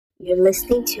You're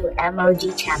listening to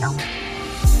MOG Channel.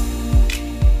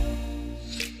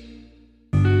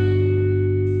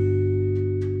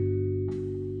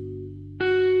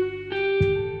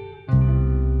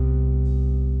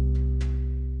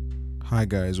 Hi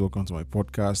guys, welcome to my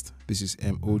podcast. This is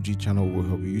MOG Channel, where we'll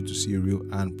help you to see a real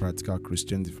and practical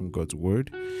Christianity from God's Word.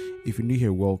 If you're new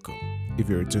here, welcome. If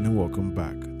you're returning, welcome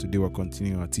back. Today we're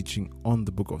continuing our teaching on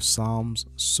the book of Psalms,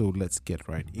 so let's get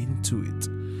right into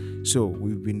it. So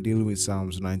we've been dealing with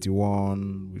Psalms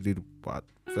 91. We did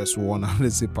verse 1,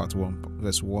 let's say part 1,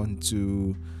 verse 1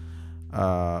 to,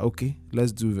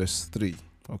 let's do verse 3.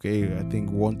 Okay, I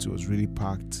think 1 to was really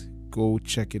packed. Go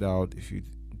check it out if you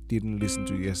didn't listen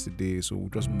to it yesterday, so we'll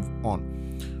just move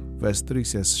on. Verse 3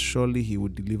 says, surely he will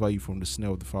deliver you from the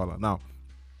snare of the fowler. Now,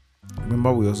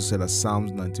 remember we also said that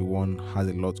Psalms 91 has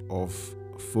a lot of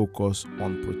focus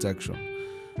on protection.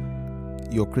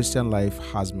 Your Christian life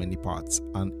has many parts,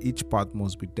 and each part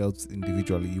must be dealt with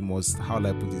individually. You must, how will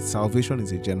I put it, salvation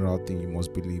is a general thing you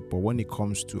must believe, but when it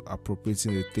comes to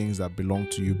appropriating the things that belong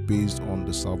to you based on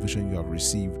the salvation you have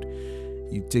received,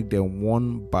 you take them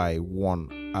one by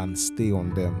one and stay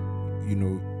on them. You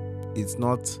know, it's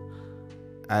not,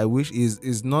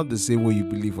 it's not the same way you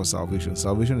believe for salvation.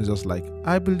 Salvation is just like,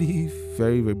 I believe,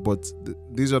 very, very, but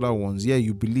these other ones, yeah,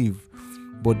 you believe,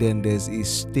 but then there's a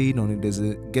staying on it. There's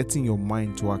a getting your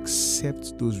mind to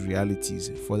accept those realities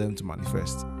for them to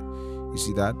manifest. You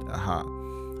see that?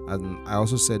 And I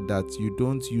also said that you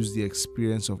don't use the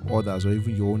experience of others or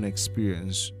even your own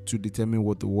experience to determine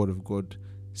what the Word of God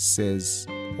says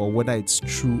or whether it's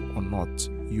true or not.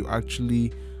 You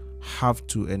actually have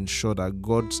to ensure that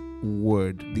God's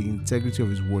word, the integrity of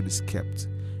his word, is kept.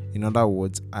 In other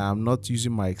words, I am not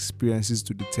using my experiences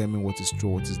to determine what is true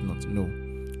or what is not. No,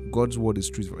 God's word is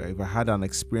truth. If I had an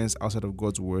experience outside of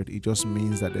God's word, it just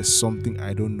means that there's something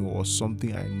I don't know or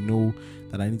something I know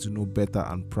that I need to know better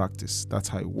and practice. That's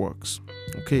how it works.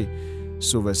 Okay,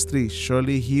 so verse 3,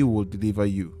 surely he will deliver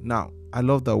you. Now, I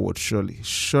love that word, surely.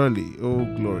 Surely, oh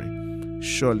glory.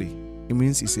 Surely. It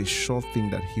means it's a sure thing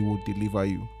that he will deliver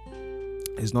you.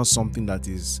 It's not something that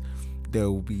is,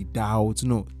 there will be doubt.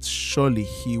 No, surely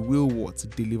he will what?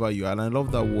 Deliver you. And I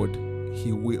love that word,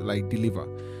 he will, like deliver.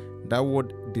 That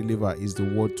word deliver is the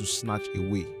word to snatch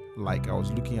away. Like I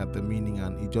was looking at the meaning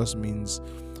and it just means,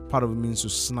 part of it means to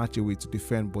snatch away, to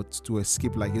defend, but to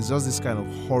escape. Like it's just this kind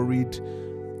of horrid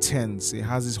tense. It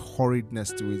has this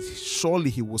horridness to it. Surely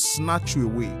he will snatch you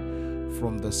away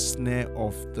from the snare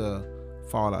of the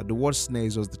fowler. The word snare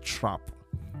is just the trap,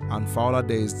 and fowler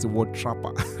there is the word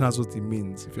trapper. That's what it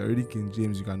means. If you're reading King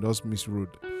James, you can just misread.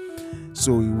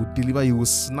 So he will deliver, he will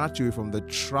snatch you away from the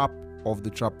trap of the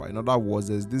trapper. In other words,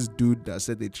 there's this dude that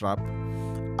set a trap,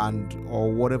 and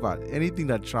or whatever, anything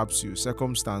that traps you,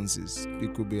 circumstances.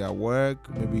 It could be at work,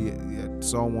 maybe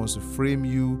someone wants to frame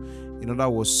you. In other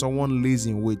words, someone lays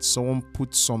in wait, someone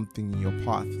puts something in your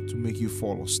path to make you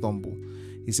fall or stumble.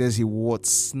 He says he will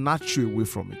snatch you away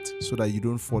from it so that you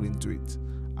don't fall into it.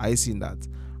 Are you seeing that?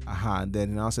 And then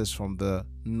he now says from the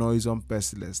noisome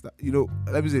pestilence. That,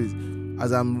 let me say this.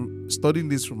 As I'm studying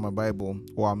this from my Bible,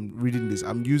 or I'm reading this,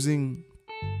 I'm using,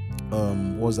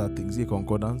 what's that thing? Is it a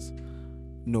concordance?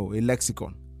 No, a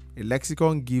lexicon. A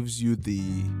lexicon gives you the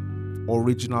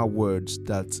original words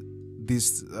that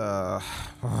this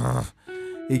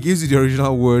it gives you the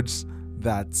original words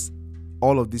that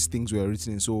all of these things were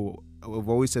written in. So we've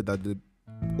always said that the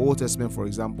Old Testament, for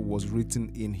example, was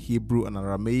written in Hebrew and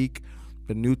Aramaic,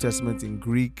 the New Testament in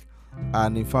Greek,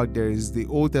 and in fact there is the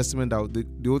Old Testament that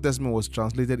the Old Testament was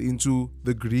translated into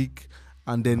the Greek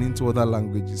and then into other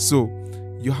languages. So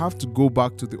you have to go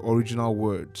back to the original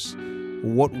words.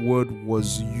 What word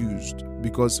was used?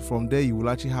 Because from there you will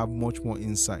actually have much more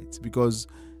insight. Because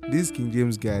these King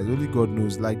James guys, only God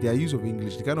knows, like their use of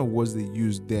English, the kind of words they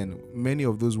used then, many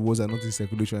of those words are not in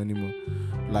circulation anymore.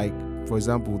 Like, for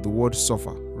example, the word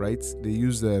suffer, right? They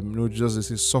use just they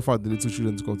say, suffer the little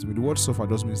children to come to me. The word suffer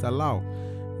just means allow.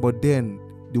 But then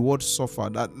the word suffer,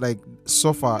 that like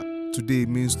suffer today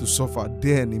means to suffer,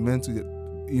 then it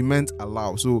meant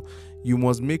allow. So you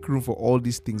must make room for all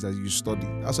these things as you study.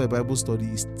 That's why Bible study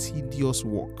is tedious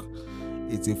work.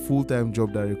 It's a full-time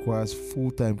job that requires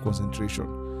full-time concentration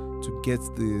to get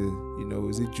the,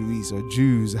 is it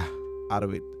Jews out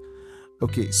of it.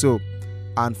 Okay, so,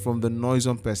 and from the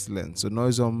noisome pestilence. So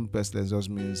noisome pestilence just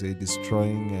means a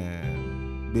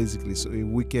destroying, basically, so a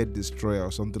wicked destroyer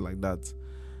or something like that.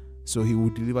 So he will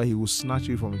deliver, he will snatch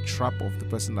you from a trap of the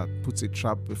person that puts a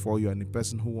trap before you and the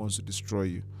person who wants to destroy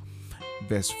you.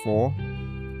 Verse 4,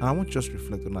 and I want to just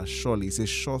reflect on that. Surely, it's a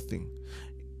sure thing.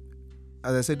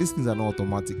 As I said, these things are not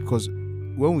automatic, because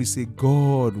when we say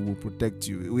God will protect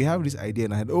you, we have this idea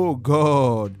in our head, oh,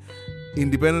 God,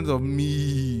 independent of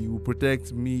me, will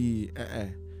protect me.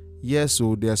 Yes,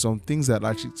 so there are some things that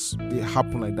actually they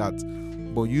happen like that.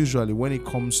 But usually when it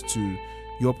comes to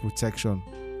your protection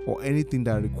or anything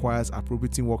that requires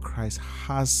appropriating what Christ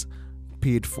has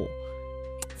paid for,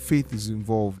 faith is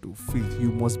involved. Faith,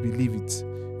 you must believe it.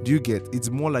 Do you get?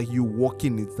 It's more like you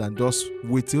walking it than just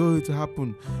wait, oh, it will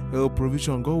happen, oh,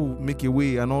 provision, God will make a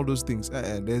way and all those things.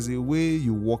 There's a way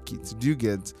you walk it. Do you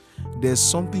get? There's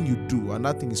something you do, and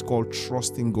that thing is called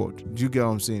trusting God. Do you get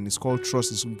what I'm saying? It's called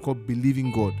trust. It's called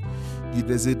believing God.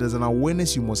 There's an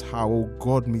awareness you must have. Oh,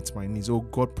 God meets my needs. Oh,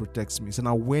 God protects me. It's an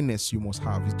awareness you must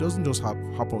have. It doesn't just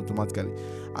happen automatically.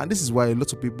 And this is why a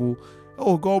lot of people,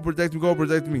 oh, God protect me, God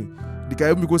protect me. They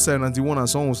can even go Psalm 91 and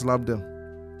someone will slap them.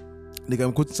 They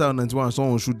can go to Psalm 91 and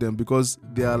someone will shoot them, because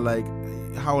they are like,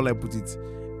 how will I put it?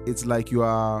 It's like you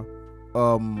are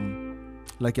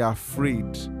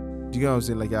afraid. Do you get what I'm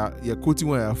saying? Like you're quoting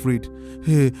when you're afraid.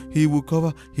 Hey, he will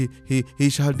cover. He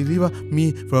shall deliver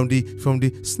me from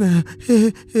the snare.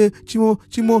 Hey,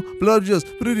 Chimo, blood just.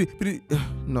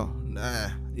 No,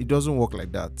 it doesn't work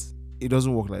like that. It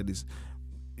doesn't work like this.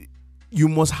 You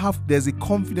must have, there's a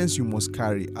confidence you must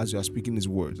carry as you are speaking these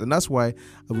words. And that's why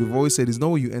we've always said, it's not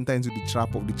when you enter into the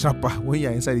trap of the trapper. When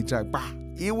you're inside the trap,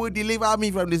 he will deliver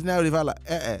me from this snare of the fowler.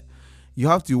 You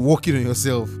have to walk it on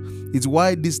yourself. It's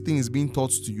why this thing is being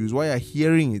taught to you. It's why you're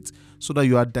hearing it, so that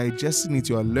you are digesting it,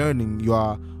 you are learning, you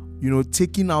are,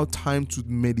 taking out time to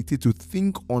meditate, to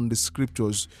think on the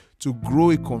scriptures, to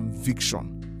grow a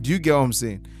conviction. Do you get what I'm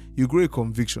saying? You grow a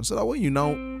conviction, so that when you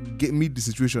now meet the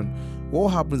situation, what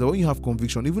happens is that when you have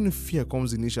conviction, even if fear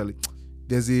comes initially,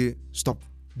 there's a stop.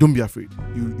 Don't be afraid.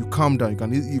 You calm down.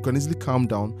 You can easily calm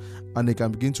down, and they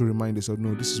can begin to remind yourself,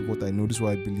 no, this is what I know, this is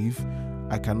what I believe.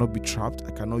 I cannot be trapped.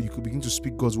 You could begin to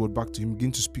speak God's word back to him,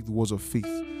 begin to speak the words of faith.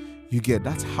 You get,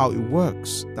 that's how it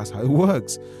works. That's how it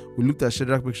works. We looked at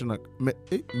Shadrach,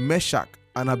 Meshach,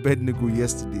 and Abednego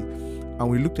yesterday, and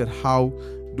we looked at how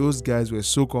those guys were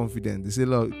so confident. They said,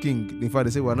 look, King, in fact,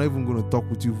 they said, we're not even going to talk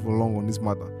with you for long on this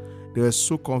matter. They were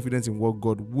so confident in what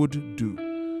God would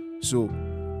do. So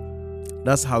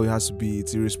that's how it has to be.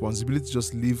 It's a responsibility to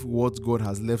just live what God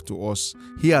has left to us.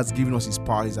 He has given us his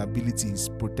power, his ability, his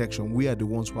protection. We are the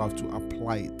ones who have to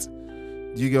apply it.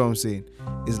 Do you get what I'm saying?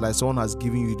 It's like someone has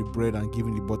given you the bread and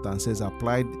given the butter and says,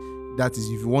 apply. That is,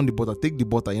 if you want the butter, take the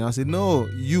butter. I say, no,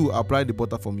 you apply the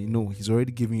butter for me. No, he's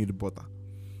already giving you the butter.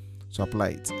 So apply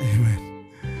it.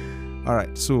 Amen. All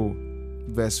right. So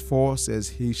verse 4 says,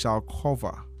 he shall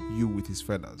cover you with his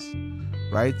feathers.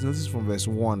 Right? Notice from verse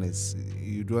 1, it's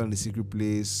you dwell in the secret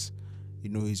place.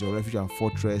 He's your refuge and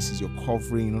fortress. He's your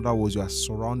covering. In other words, you are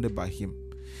surrounded by him.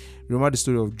 Remember the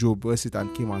story of Job, where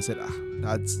Satan came and said,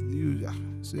 that's you.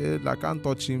 Said, I can't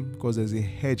touch him because there's a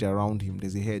hedge around him.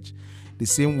 There's a hedge. The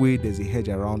same way there's a hedge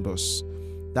around us.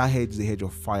 That hedge is a hedge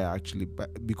of fire, actually,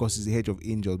 because it's a hedge of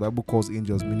angels. The Bible calls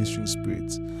angels ministering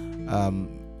spirits.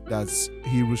 That's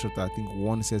Hebrews chapter,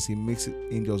 1 says he makes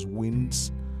angels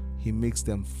winds. He makes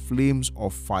them flames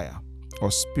of fire.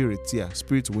 Or spirits,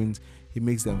 spirit winds. He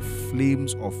makes them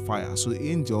flames of fire. So the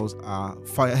angels are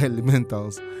fire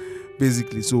elementals,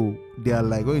 basically. So they are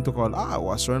like, when you talk about,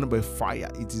 we're surrounded by fire,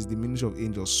 it is the ministry of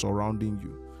angels surrounding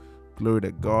you. Glory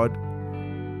to God.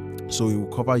 So he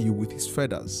will cover you with his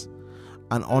feathers,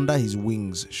 and under his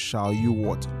wings shall you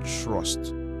what?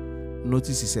 Trust.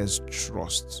 Notice he says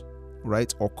trust,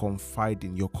 right? Or confide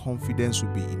in. Your confidence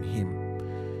will be in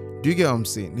him. Do you get what I'm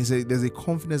saying? He said there's a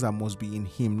confidence that must be in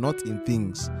him, not in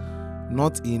things,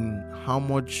 not in how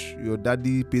much your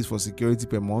daddy pays for security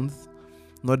per month,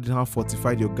 not in how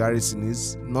fortified your garrison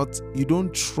is. You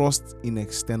don't trust in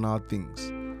external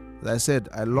things. As I said,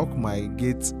 I lock my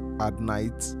gate at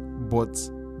night, but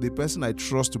the person I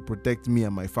trust to protect me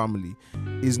and my family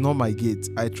is not my gate.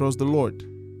 I trust the Lord.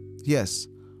 Yes,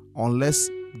 unless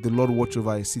the Lord watch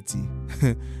over a city,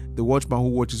 the watchman who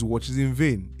watches in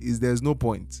vain. There's no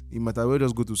point. He might as well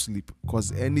just go to sleep,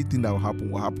 because anything that will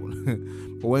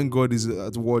happen. But when God is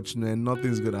at watch,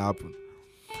 nothing's going to happen.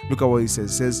 Look at what he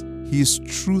says. He says, his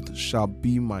truth shall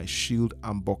be my shield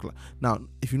and buckler. Now,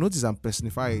 if you notice, I'm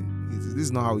personifying. This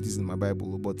is not how it is in my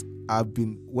Bible, but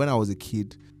when I was a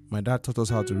kid, my dad taught us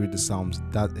how to read the Psalms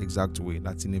that exact way.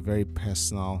 That's in a very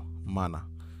personal manner.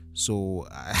 So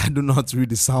I do not read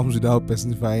the Psalms without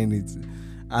personifying it.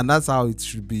 And that's how it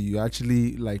should be. You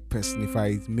actually personify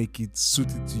it, make it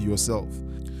suited to yourself.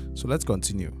 So let's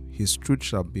continue. His truth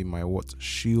shall be my what?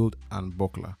 Shield and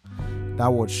buckler.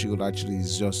 That word shield actually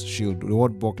is just shield. The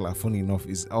word buckler, funny enough,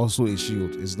 is also a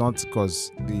shield. It's not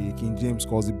because the King James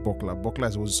calls it buckler. Buckler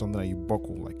is also something that you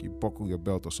buckle, like you buckle your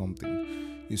belt or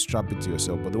something. You strap it to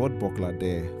yourself. But the word buckler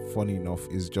there, funny enough,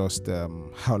 is just,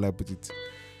 how will I put it?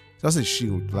 Just a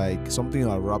shield, like something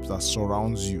that wraps, that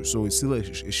surrounds you. So it's still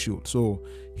a shield. So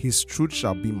his truth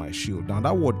shall be my shield. Now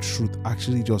that word truth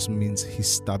actually just means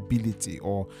his stability,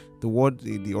 or the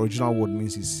original word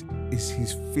means is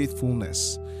his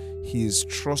faithfulness. His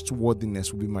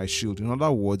trustworthiness will be my shield. In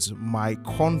other words, my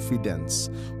confidence,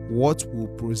 what will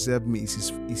preserve me is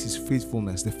his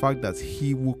faithfulness. The fact that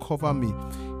he will cover me,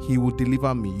 he will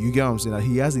deliver me. You get what I'm saying? That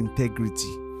he has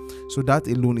integrity. So that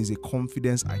alone is a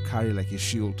confidence I carry like a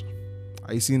shield.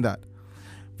 Are you seeing that?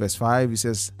 Verse 5, it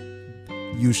says,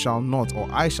 you shall not, or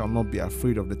I shall not be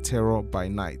afraid of the terror by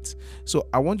night. So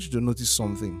I want you to notice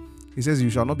something. It says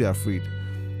you shall not be afraid.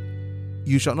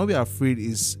 You shall not be afraid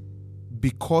is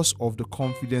because of the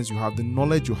confidence you have, the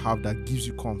knowledge you have that gives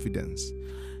you confidence.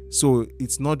 So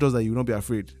it's not just that you will not be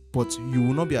afraid, but you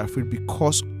will not be afraid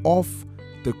because of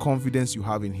the confidence you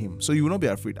have in him. So you will not be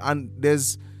afraid. And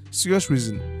there's serious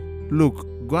reason.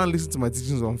 Look, go and listen to my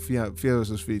teachings on fear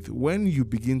versus faith. When you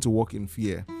begin to walk in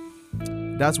fear,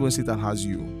 that's when Satan has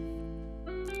you.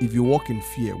 If you walk in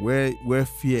fear, where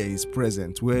fear is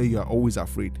present, where you are always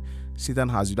afraid, Satan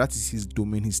has you. That is his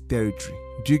domain, his territory.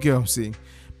 Do you get what I'm saying?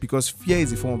 Because fear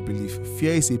is a form of belief.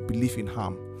 Fear is a belief in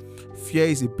harm. Fear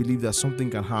is a belief that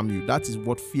something can harm you. That is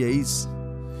what fear is.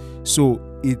 So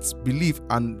it's belief,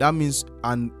 and that means,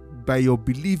 and by your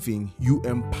believing, you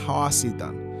empower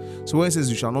Satan. So when he says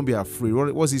you shall not be afraid,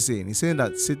 what's he saying? He's saying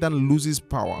that Satan loses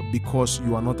power because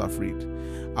you are not afraid.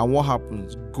 And what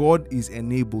happens? God is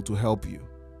enabled to help you.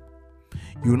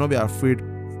 You will not be afraid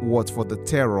for the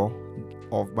terror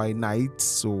of by night.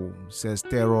 So it says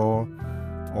terror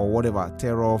or whatever,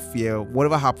 terror, fear,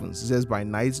 whatever happens. It says by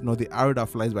night, not the arrow that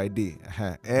flies by day.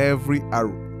 Every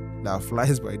arrow that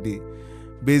flies by day.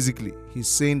 Basically, he's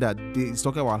saying that he's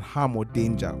talking about harm or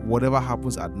danger. Whatever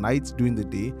happens at night during the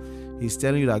day, he's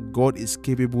telling you that God is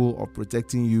capable of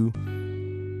protecting you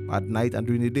at night and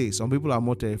during the day. Some people are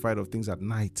more terrified of things at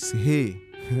night. Say,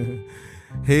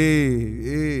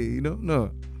 hey,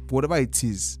 no. Whatever it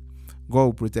is, God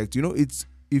will protect you.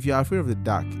 If you are afraid of the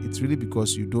dark, it's really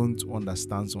because you don't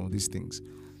understand some of these things.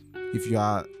 If you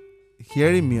are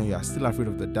hearing me and you are still afraid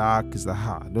of the dark, it's like,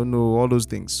 I don't know, all those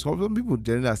things. Some people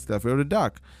generally are still afraid of the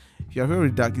dark. If you're afraid of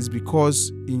the dark, it's because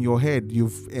in your head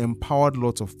you've empowered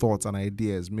lots of thoughts and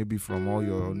ideas, maybe from all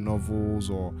your novels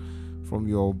or from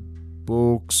your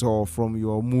books or from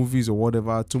your movies or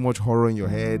whatever. Too much horror in your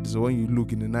head. So when you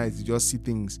look in the night, you just see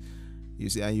things. You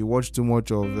see, and you watch too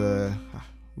much of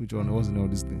which one? What's the name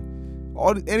of this thing?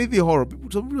 Anything horror.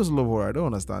 Some people just love horror. I don't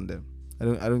understand them.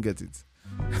 I don't get it.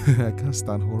 I can't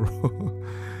stand horror.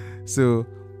 So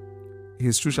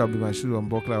his truth shall be my shield and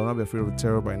buckler. I will not be afraid of the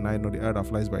terror by night, nor the arrow that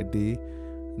flies by day,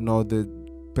 nor the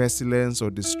pestilence or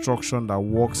destruction that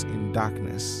walks in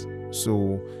darkness.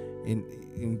 So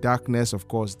in darkness, of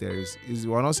course,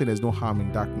 we're not saying there's no harm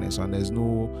in darkness and there's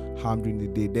no harm during the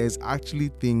day. There's actually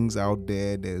things out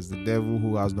there. There's the devil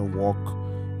who has no work.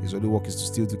 His only work is to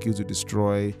steal, to kill, to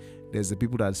destroy. There's the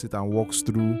people that Satan walks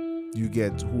through. You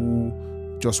get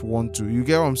who just want to. You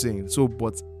get what I'm saying? So,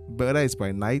 but whether it's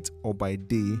by night or by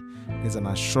day, there's an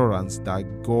assurance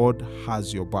that God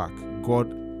has your back. God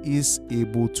is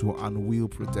able to and will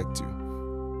protect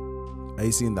you. Are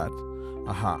you seeing that?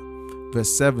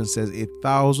 Verse 7 says,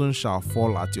 1,000 shall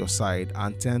fall at your side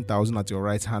and 10,000 at your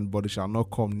right hand, but it shall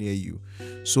not come near you.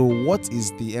 So what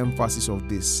is the emphasis of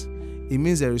this? It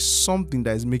means there is something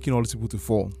that is making all these people to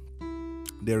fall.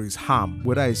 There is harm,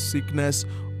 whether it's sickness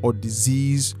or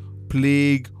disease,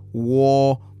 plague,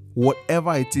 war,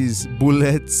 whatever it is,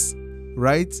 bullets,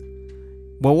 right?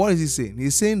 But what is he saying?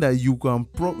 He's saying that you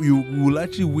will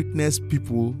actually witness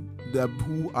people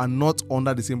who are not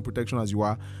under the same protection as you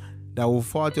are, that will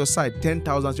fall at your side,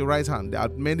 10,000 at your right hand. There are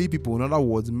many people, in other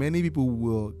words, many people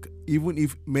will, even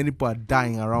if many people are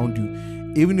dying around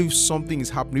you, even if something is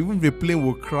happening, even if a plane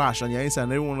will crash and you're inside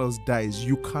and everyone else dies,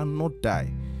 you cannot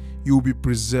die. You will be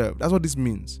preserved. That's what this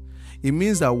means. It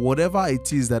means that whatever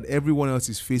it is that everyone else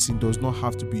is facing does not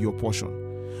have to be your portion.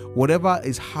 Whatever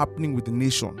is happening with the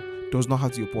nation does not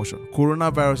have to be your portion.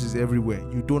 Coronavirus is everywhere.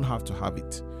 You don't have to have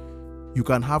it. You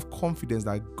can have confidence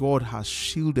that God has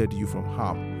shielded you from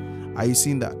harm. Are you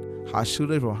seeing that? Has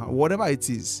shielded from harm. Whatever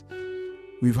it is,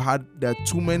 there are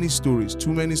too many stories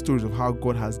of how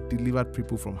God has delivered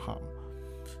people from harm.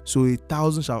 So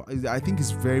 1,000 shall, I think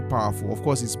it's very powerful. Of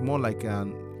course, it's more like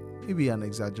maybe an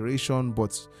exaggeration,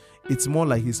 but it's more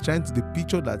like the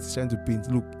picture that he's trying to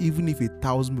paint. Look, even if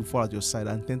 1,000 people fall at your side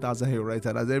and 10,000 at your right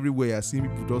hand, as everywhere you're seeing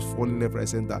people just falling left, right,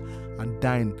 center and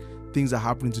dying, things are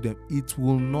happening to them, it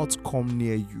will not come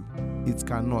near you. It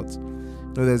cannot.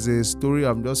 There's a story,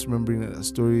 I'm just remembering a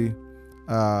story.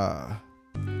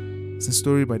 It's a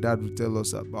story my dad would tell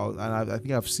us about, and I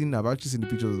think I've actually seen the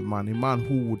picture of a man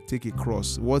who would take a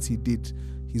cross. What he did,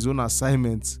 his own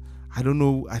assignment, I don't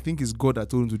know, I think it's God that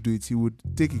told him to do it. He would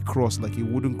take a cross, like a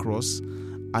wooden cross,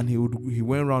 and he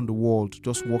went around the world,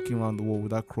 just walking around the world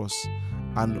with that cross.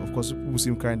 And of course, people see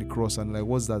him carrying the cross and like,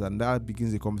 what's that? And that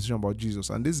begins a conversation about Jesus.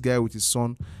 And this guy with his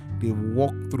son, they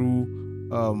walk through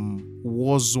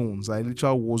war zones, like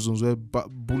literal war zones where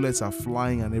bullets are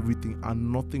flying and everything,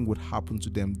 and nothing would happen to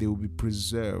them. They will be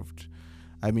preserved.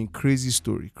 I mean, crazy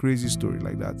story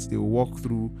like that. They will walk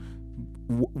through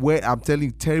where, I'm telling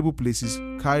you, terrible places,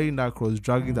 carrying that cross,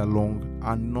 dragging it along,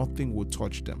 and nothing will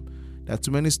touch them. There are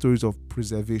too many stories of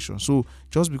preservation. So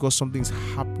just because something's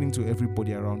happening to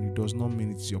everybody around you does not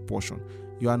mean it's your portion.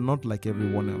 You are not like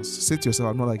everyone else. Say to yourself,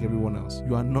 I'm not like everyone else.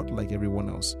 You are not like everyone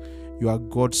else. You are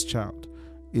God's child.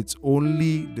 It's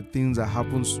only the things that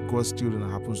happens to God's children that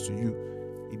happens to you.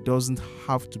 It doesn't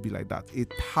have to be like that.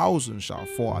 1,000 shall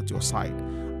fall at your side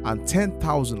and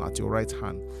 10,000 at your right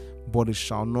hand, but it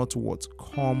shall not what?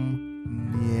 Come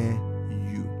near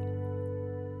you.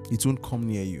 It won't come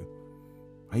near you.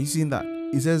 Are you seeing that?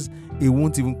 It says it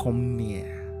won't even come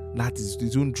near. That is,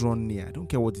 it won't draw near. I don't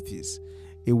care what it is.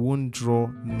 It won't draw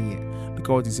near. Look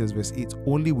at what it says, verse 8.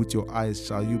 Only with your eyes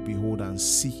shall you behold and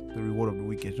see the reward of the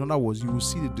wicked. In other words, you will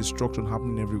see the destruction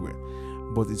happening everywhere,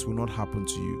 but it will not happen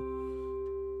to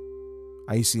you.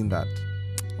 Are you seeing that?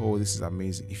 Oh, this is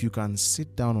amazing. If you can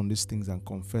sit down on these things and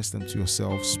confess them to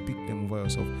yourself, speak them over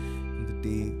yourself in the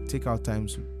day, take out time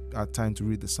to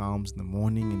read the Psalms in the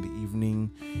morning, in the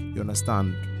evening, you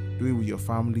understand, do it with your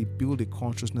family, build a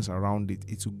consciousness around it.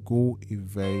 It will go a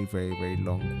very, very, very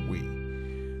long way.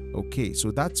 Okay,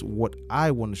 so that's what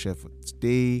I want to share for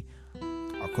today.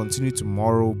 I'll continue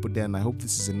tomorrow, but then I hope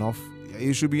this is enough.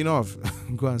 It should be enough.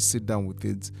 Go and sit down with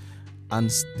it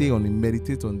and stay on it,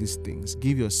 meditate on these things.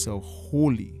 Give yourself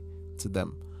wholly to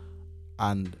them.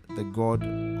 And the God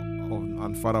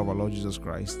and Father of our Lord Jesus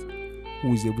Christ,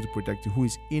 who is able to protect you, who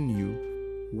is in you,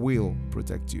 will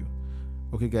protect you.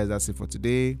 Okay, guys, that's it for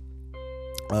today.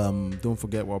 Don't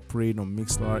forget, we're praying on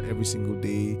Mixlr every single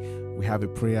day. We have a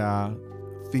prayer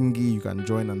thingy you can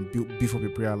join and beef up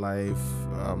your prayer life.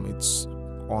 It's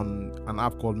on an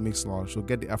app called Mixlr. So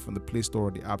get the app from the Play Store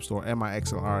or the App Store.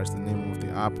 MIXLR is the name of the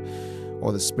app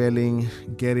or the spelling.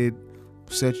 Get it.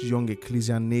 Search Young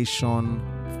Ecclesia Nation.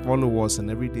 Follow us,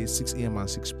 and every day 6 a.m. and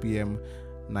 6 p.m.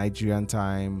 Nigerian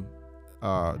time.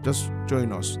 Just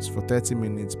join us. It's for 30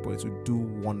 minutes, but it will do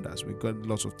wonders. We got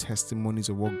lots of testimonies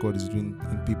of what God is doing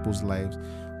in people's lives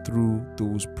through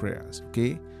those prayers.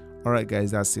 Okay? All right, guys,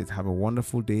 that's it. Have a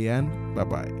wonderful day and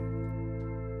bye-bye.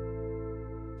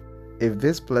 If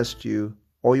this blessed you,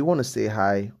 or you want to say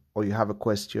hi, or you have a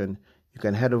question, you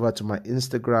can head over to my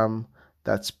Instagram.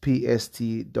 That's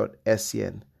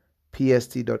pst.sen,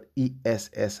 pst.essien.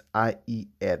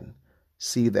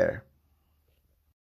 See you there.